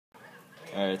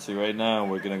Alright, so right now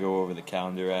we're going to go over the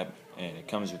calendar app, and it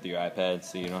comes with your iPad,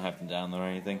 so you don't have to download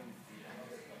anything.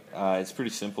 It's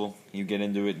pretty simple. You get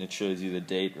into it and it shows you the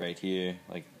date right here,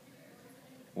 like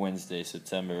Wednesday,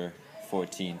 September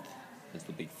 14th. It's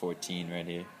the big 14 right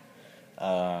here.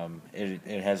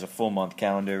 It has a full month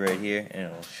calendar right here,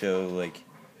 and it'll show like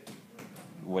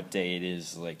what day it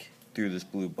is, like through this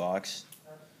blue box.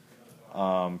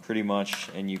 Pretty much,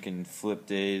 and you can flip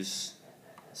days,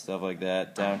 stuff like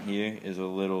that. Down here is a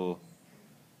little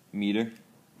meter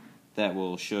that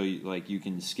will show you, like, you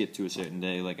can skip to a certain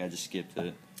day. Like I just skipped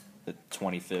to the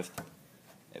 25th,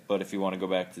 but if you want to go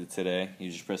back to today, you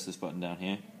just press this button down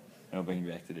here and it'll bring you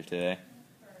back to the today.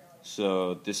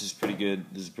 So this is pretty good.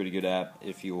 This is a pretty good app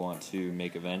if you want to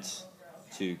make events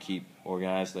to keep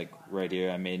organized. Like right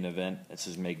here, I made an event that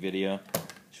says make video,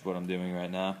 which is what I'm doing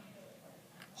right now.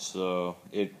 So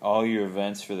all your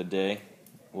events for the day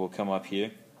will come up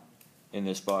here in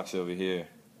this box over here,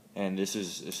 and this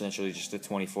is essentially just a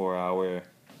 24-hour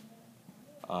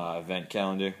event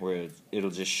calendar where it'll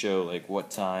just show like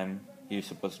what time you're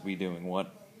supposed to be doing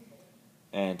what.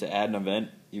 And to add an event,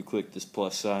 you click this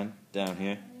plus sign down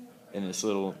here, and this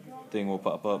little thing will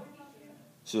pop up.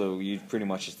 So you pretty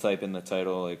much just type in the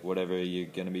title, like whatever you're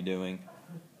going to be doing,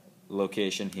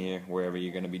 location here, wherever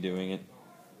you're going to be doing it.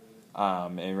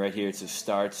 And right here it says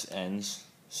starts, ends.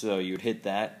 So you would hit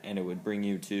that, and it would bring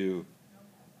you to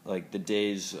like the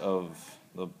days of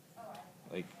the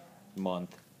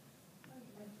month.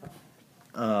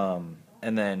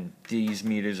 And then these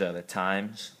meters are the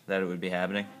times that it would be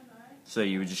happening. So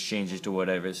you would just change it to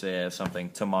whatever. Say I have something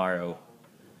tomorrow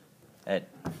at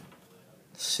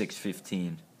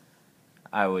 6:15.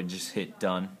 I would just hit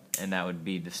done, and that would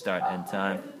be the start end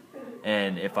time.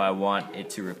 And if I want it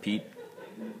to repeat,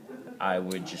 I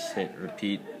would just hit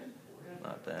repeat.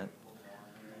 Not that.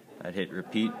 I'd hit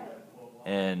repeat,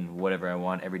 and whatever I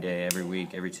want every day, every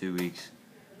week, every 2 weeks.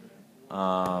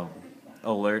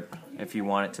 Alert if you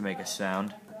want it to make a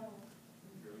sound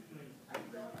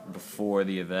before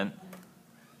the event.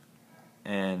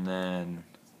 And then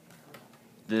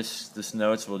this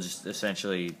notes will just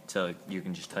essentially tell you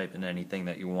can just type in anything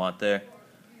that you want there.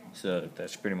 So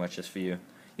that's pretty much just for you.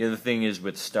 The other thing is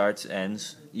with starts,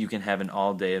 ends, you can have an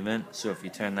all-day event. So if you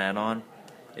turn that on,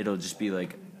 it'll just be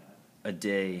like a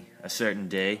day, a certain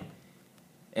day,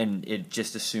 and it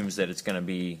just assumes that it's going to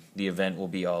be, the event will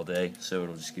be all day, so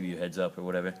it'll just give you a heads up or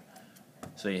whatever.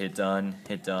 So you hit done,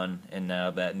 and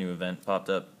now that new event popped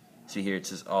up. See here it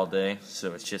says all day,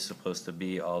 so it's just supposed to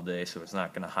be all day, so it's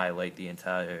not going to highlight the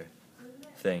entire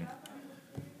thing.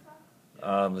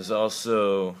 There's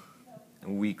also a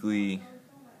weekly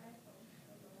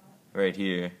right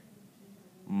here,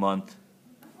 month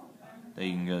that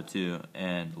you can go to,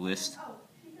 and list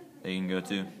that you can go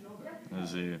to.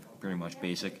 Those are pretty much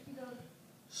basic.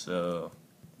 So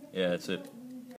yeah, that's it.